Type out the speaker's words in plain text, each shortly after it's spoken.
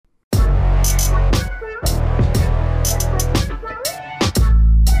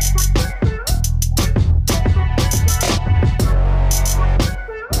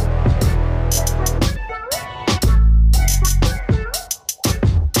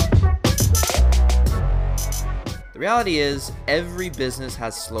reality is, every business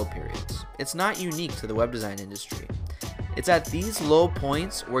has slow periods. It's not unique to the web design industry. It's at these low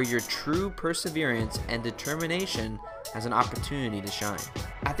points where your true perseverance and determination has an opportunity to shine.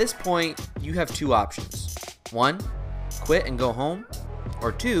 At this point, you have two options. 1, quit and go home,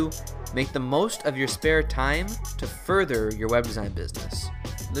 or 2, make the most of your spare time to further your web design business.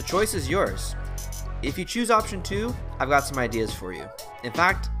 The choice is yours. If you choose option 2, I've got some ideas for you. In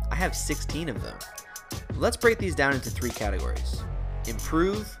fact, I have 16 of them. Let's break these down into 3 categories: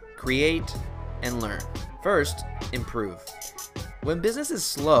 improve, create, and learn. First, improve. When business is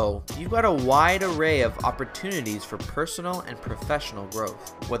slow, you've got a wide array of opportunities for personal and professional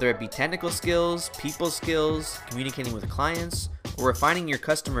growth. Whether it be technical skills, people skills, communicating with clients, or refining your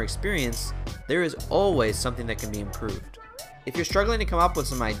customer experience, there is always something that can be improved. If you're struggling to come up with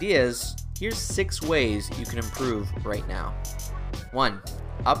some ideas, here's 6 ways you can improve right now. 1.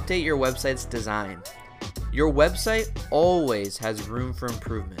 Update your website's design. Your website always has room for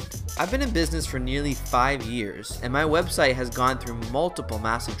improvement. I've been in business for nearly 5 years, and my website has gone through multiple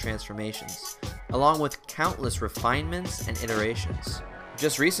massive transformations, along with countless refinements and iterations.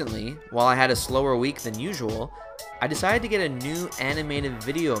 Just recently, while I had a slower week than usual, I decided to get a new animated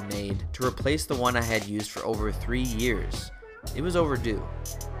video made to replace the one I had used for over 3 years. It was overdue.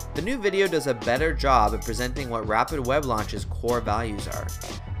 The new video does a better job at presenting what Rapid Web Launch's core values are,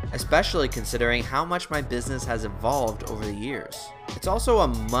 especially considering how much my business has evolved over the years. It's also a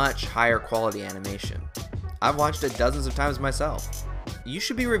much higher quality animation. I've watched it dozens of times myself. You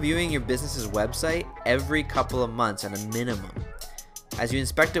should be reviewing your business's website every couple of months at a minimum. As you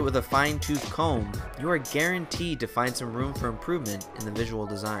inspect it with a fine-tooth comb, you are guaranteed to find some room for improvement in the visual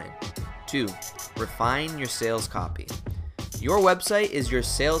design. 2. Refine your sales copy. Your website is your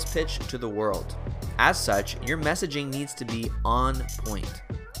sales pitch to the world. As such, your messaging needs to be on point.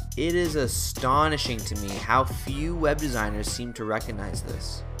 It is astonishing to me how few web designers seem to recognize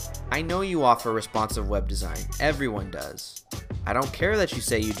this. I know you offer responsive web design. Everyone does. I don't care that you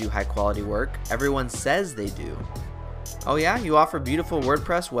say you do high quality work. Everyone says they do. Oh yeah, you offer beautiful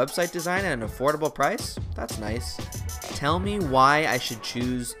WordPress website design at an affordable price? That's nice. Tell me why I should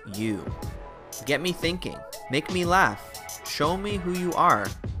choose you. Get me thinking. Make me laugh. Show me who you are.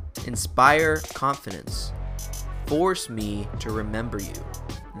 Inspire confidence. Force me to remember you.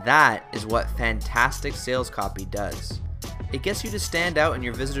 That is what fantastic sales copy does. It gets you to stand out in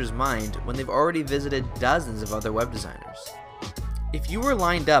your visitor's mind when they've already visited dozens of other web designers. If you were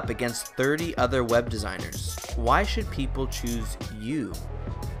lined up against 30 other web designers, why should people choose you?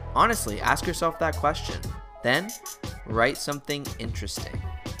 Honestly, ask yourself that question. Then, write something interesting.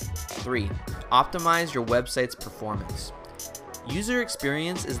 3. Optimize your website's performance. User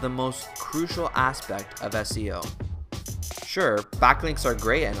experience is the most crucial aspect of SEO. Sure, backlinks are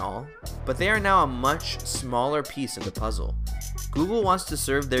great and all, but they are now a much smaller piece of the puzzle. Google wants to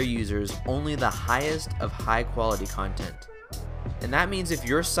serve their users only the highest of high quality content. And that means if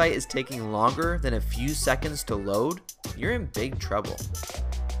your site is taking longer than a few seconds to load, you're in big trouble.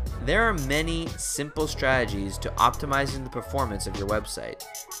 There are many simple strategies to optimizing the performance of your website.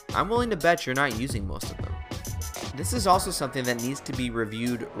 I'm willing to bet you're not using most of them. This is also something that needs to be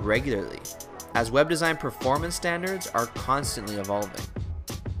reviewed regularly, as web design performance standards are constantly evolving.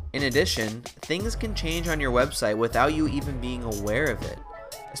 In addition, things can change on your website without you even being aware of it,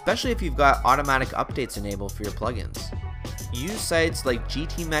 especially if you've got automatic updates enabled for your plugins. Use sites like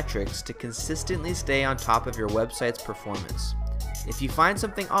GTmetrix to consistently stay on top of your website's performance. If you find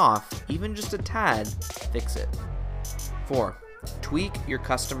something off, even just a tad, fix it. 4. Tweak your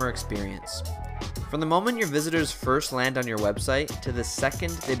customer experience. From the moment your visitors first land on your website to the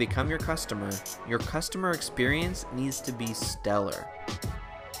second they become your customer experience needs to be stellar.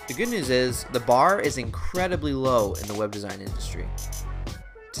 The good news is, the bar is incredibly low in the web design industry.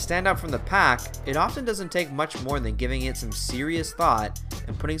 To stand out from the pack, it often doesn't take much more than giving it some serious thought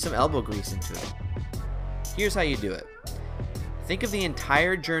and putting some elbow grease into it. Here's how you do it. Think of the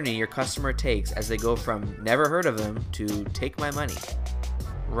entire journey your customer takes as they go from never heard of them to take my money.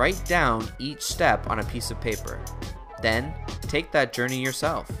 Write down each step on a piece of paper. Then, take that journey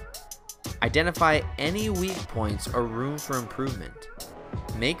yourself. Identify any weak points or room for improvement.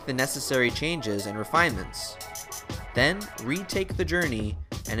 Make the necessary changes and refinements. Then, retake the journey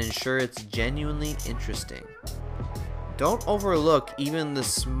and ensure it's genuinely interesting. Don't overlook even the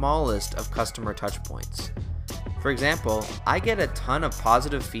smallest of customer touchpoints. For example, I get a ton of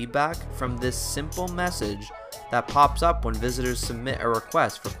positive feedback from this simple message that pops up when visitors submit a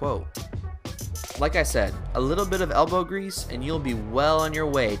request for quote. Like I said, a little bit of elbow grease and you'll be well on your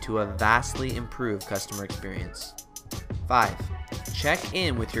way to a vastly improved customer experience. 5. Check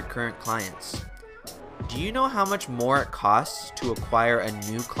in with your current clients. Do you know how much more it costs to acquire a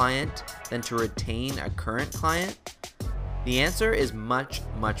new client than to retain a current client? The answer is much,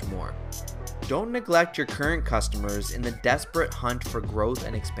 much more. Don't neglect your current customers in the desperate hunt for growth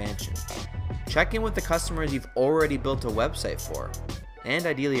and expansion. Check in with the customers you've already built a website for, and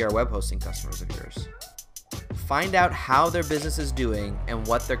ideally are web hosting customers of yours. Find out how their business is doing and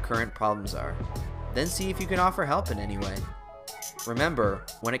what their current problems are. Then see if you can offer help in any way. Remember,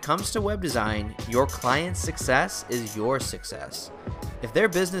 when it comes to web design, your client's success is your success. If their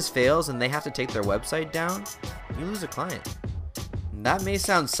business fails and they have to take their website down, you lose a client. That may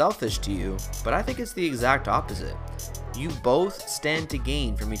sound selfish to you, but I think it's the exact opposite. You both stand to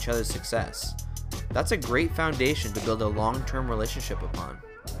gain from each other's success. That's a great foundation to build a long-term relationship upon.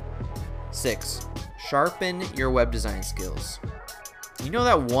 6. Sharpen your web design skills. You know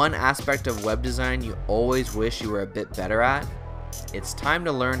that one aspect of web design you always wish you were a bit better at? It's time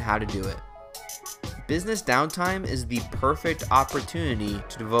to learn how to do it. Business downtime is the perfect opportunity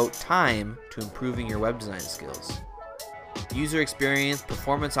to devote time to improving your web design skills. User experience,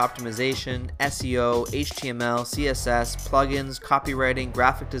 performance optimization, SEO, HTML, CSS, plugins, copywriting,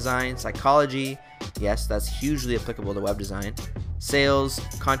 graphic design, psychology, yes, that's hugely applicable to web design, sales,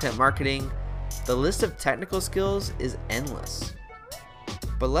 content marketing. The list of technical skills is endless.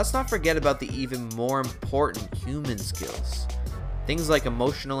 But let's not forget about the even more important human skills. Things like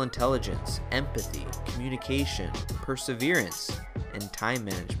emotional intelligence, empathy, communication, perseverance, and time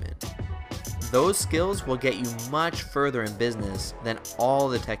management. Those skills will get you much further in business than all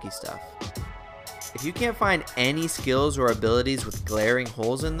the techie stuff. If you can't find any skills or abilities with glaring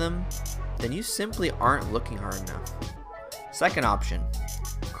holes in them, then you simply aren't looking hard enough. Second option,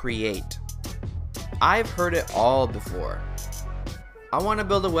 create. I've heard it all before. I want to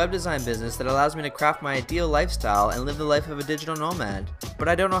build a web design business that allows me to craft my ideal lifestyle and live the life of a digital nomad, but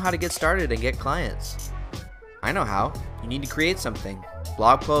I don't know how to get started and get clients. I know how. You need to create something.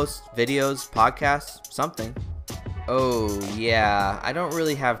 Blog posts, videos, podcasts, something. Oh yeah, I don't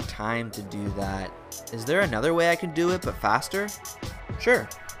really have time to do that. Is there another way I can do it but faster? Sure.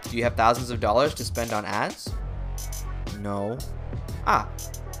 Do you have thousands of dollars to spend on ads? No.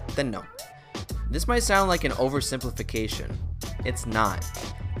 Then no. This might sound like an oversimplification. It's not.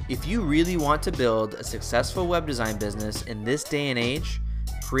 If you really want to build a successful web design business in this day and age,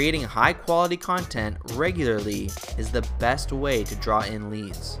 creating high quality content regularly is the best way to draw in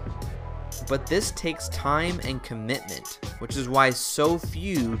leads. But this takes time and commitment, which is why so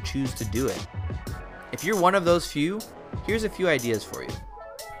few choose to do it. If you're one of those few, here's a few ideas for you.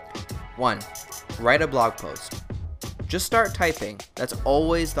 1. Write a blog post. Just start typing. That's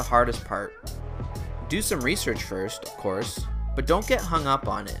always the hardest part. Do some research first, of course, but don't get hung up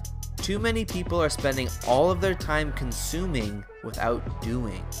on it. Too many people are spending all of their time consuming without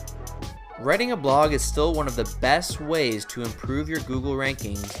doing. Writing a blog is still one of the best ways to improve your Google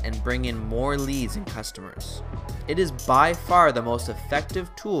rankings and bring in more leads and customers. It is by far the most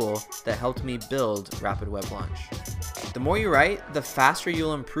effective tool that helped me build Rapid Web Launch. The more you write, the faster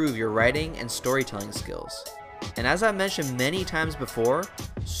you'll improve your writing and storytelling skills. And as I've mentioned many times before,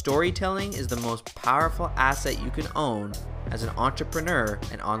 storytelling is the most powerful asset you can own as an entrepreneur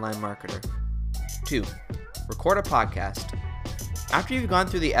and online marketer. 2. Record a podcast. After you've gone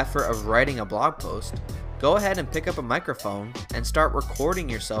through the effort of writing a blog post, go ahead and pick up a microphone and start recording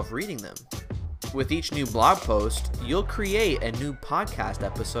yourself reading them. With each new blog post, you'll create a new podcast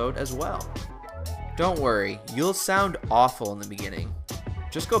episode as well. Don't worry, you'll sound awful in the beginning.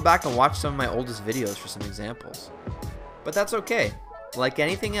 Just go back and watch some of my oldest videos for some examples. But that's okay. Like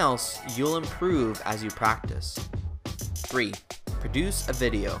anything else, you'll improve as you practice. 3. Produce a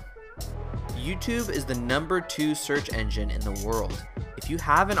video. YouTube is the #2 search engine in the world. If you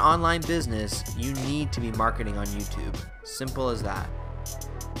have an online business, you need to be marketing on YouTube. Simple as that.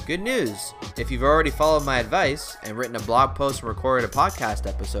 Good news! If you've already followed my advice and written a blog post and recorded a podcast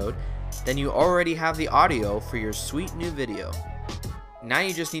episode, then you already have the audio for your sweet new video. Now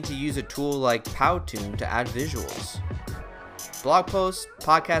you just need to use a tool like Powtoon to add visuals. Blog post,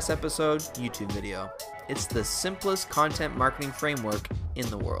 podcast episode, YouTube video. It's the simplest content marketing framework in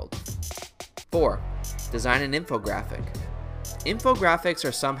the world. 4. Design an infographic. Infographics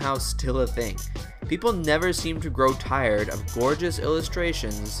are somehow still a thing. People never seem to grow tired of gorgeous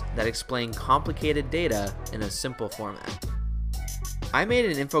illustrations that explain complicated data in a simple format. I made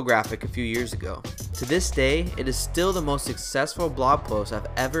an infographic a few years ago. To this day, it is still the most successful blog post I've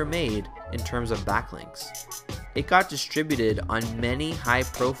ever made in terms of backlinks. It got distributed on many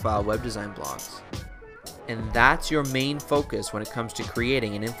high-profile web design blogs. And that's your main focus when it comes to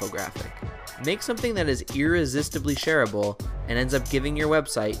creating an infographic. Make something that is irresistibly shareable and ends up giving your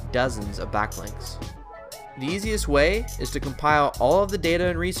website dozens of backlinks. The easiest way is to compile all of the data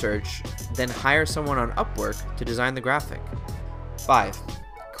and research, then hire someone on Upwork to design the graphic. 5.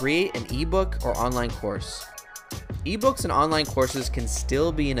 Create an ebook or online course. Ebooks and online courses can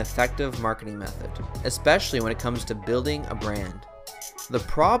still be an effective marketing method, especially when it comes to building a brand. The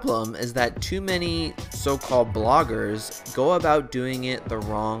problem is that too many so-called bloggers go about doing it the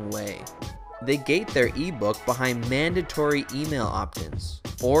wrong way. They gate their ebook behind mandatory email opt-ins,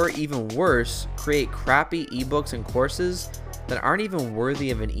 or even worse, create crappy ebooks and courses that aren't even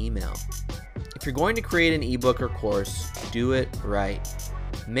worthy of an email. If you're going to create an ebook or course, do it right.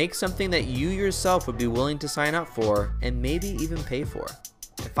 Make something that you yourself would be willing to sign up for and maybe even pay for.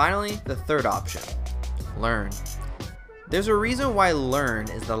 And finally, the third option, learn. There's a reason why learn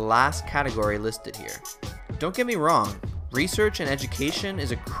is the last category listed here. Don't get me wrong, research and education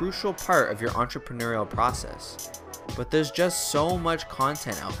is a crucial part of your entrepreneurial process. But there's just so much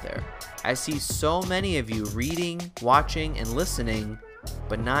content out there. I see so many of you reading, watching, and listening,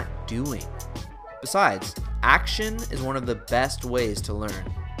 but not doing. Besides, action is one of the best ways to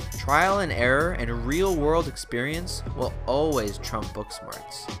learn. Trial and error and real-world experience will always trump book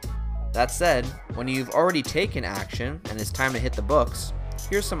smarts. That said, when you've already taken action and it's time to hit the books,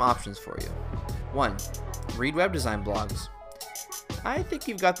 here's some options for you. 1. Read web design blogs. I think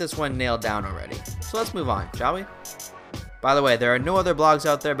you've got this one nailed down already, so let's move on, shall we? By the way, there are no other blogs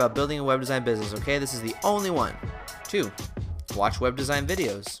out there about building a web design business, okay? This is the only one. 2. Watch web design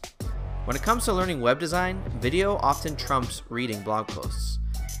videos. When it comes to learning web design, video often trumps reading blog posts.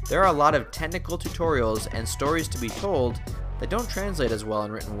 There are a lot of technical tutorials and stories to be told that don't translate as well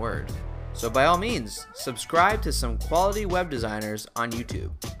in written word. So by all means, subscribe to some quality web designers on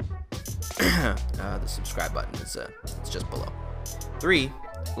YouTube. The subscribe button is it's just below. 3.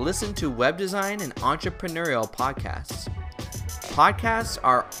 Listen to web design and entrepreneurial podcasts. Podcasts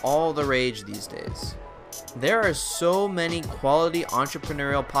are all the rage these days. There are so many quality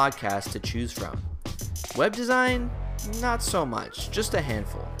entrepreneurial podcasts to choose from. Web design, not so much, just a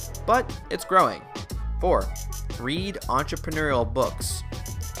handful, but it's growing. 4. Read entrepreneurial books.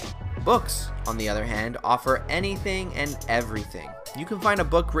 Books, on the other hand, offer anything and everything. You can find a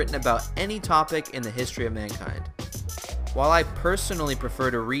book written about any topic in the history of mankind. While I personally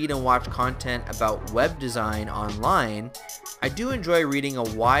prefer to read and watch content about web design online, I do enjoy reading a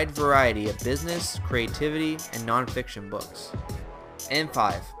wide variety of business, creativity, and nonfiction books. And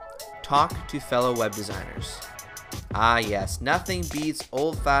 5. Talk to fellow web designers. Ah yes, nothing beats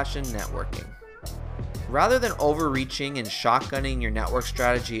old-fashioned networking. Rather than overreaching and shotgunning your network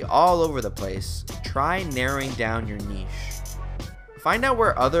strategy all over the place, try narrowing down your niche. Find out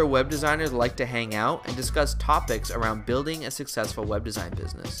where other web designers like to hang out and discuss topics around building a successful web design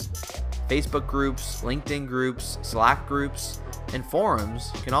business. Facebook groups, LinkedIn groups, Slack groups, and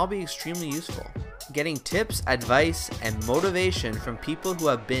forums can all be extremely useful. Getting tips, advice, and motivation from people who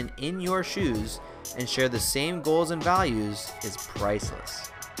have been in your shoes and share the same goals and values is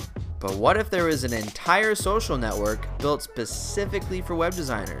priceless. But what if there was an entire social network built specifically for web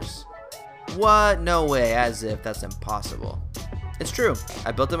designers? What? No way, as if that's impossible. It's true,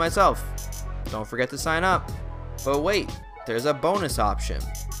 I built it myself. Don't forget to sign up. But wait, there's a bonus option.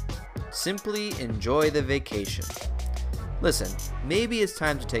 Simply enjoy the vacation. Listen, maybe it's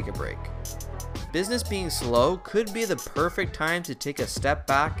time to take a break. Business being slow could be the perfect time to take a step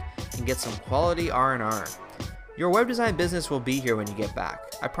back and get some quality R&R. Your web design business will be here when you get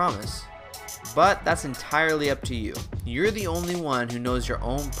back, I promise. But that's entirely up to you. You're the only one who knows your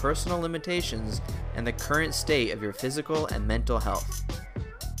own personal limitations and the current state of your physical and mental health.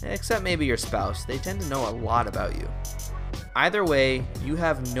 Except maybe your spouse, they tend to know a lot about you. Either way, you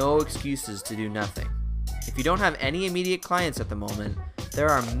have no excuses to do nothing. If you don't have any immediate clients at the moment, there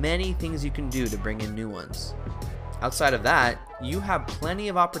are many things you can do to bring in new ones. Outside of that, you have plenty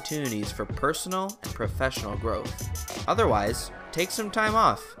of opportunities for personal and professional growth. Otherwise, take some time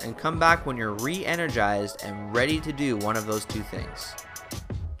off and come back when you're re-energized and ready to do one of those two things.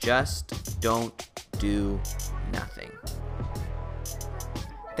 Just don't do nothing.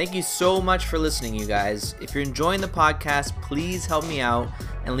 Thank you so much for listening, you guys. If you're enjoying the podcast, please help me out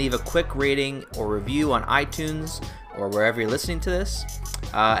and leave a quick rating or review on iTunes or wherever you're listening to this.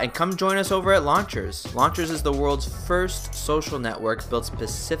 And come join us over at Launchers. Launchers is the world's first social network built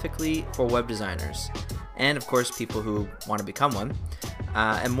specifically for web designers. And of course, people who want to become one.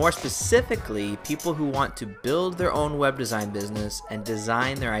 And more specifically, people who want to build their own web design business and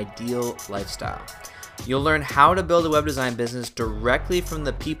design their ideal lifestyle. You'll learn how to build a web design business directly from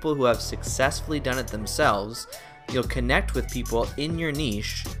the people who have successfully done it themselves. You'll connect with people in your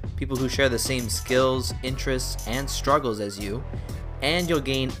niche, people who share the same skills, interests, and struggles as you. and you'll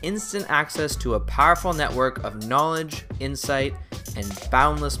gain instant access to a powerful network of knowledge, insight, and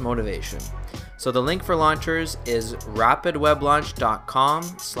boundless motivation. So the link for launchers is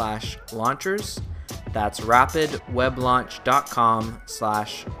rapidweblaunch.com/launchers. That's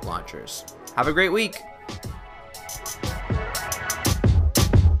rapidweblaunch.com/launchers. Have a great week.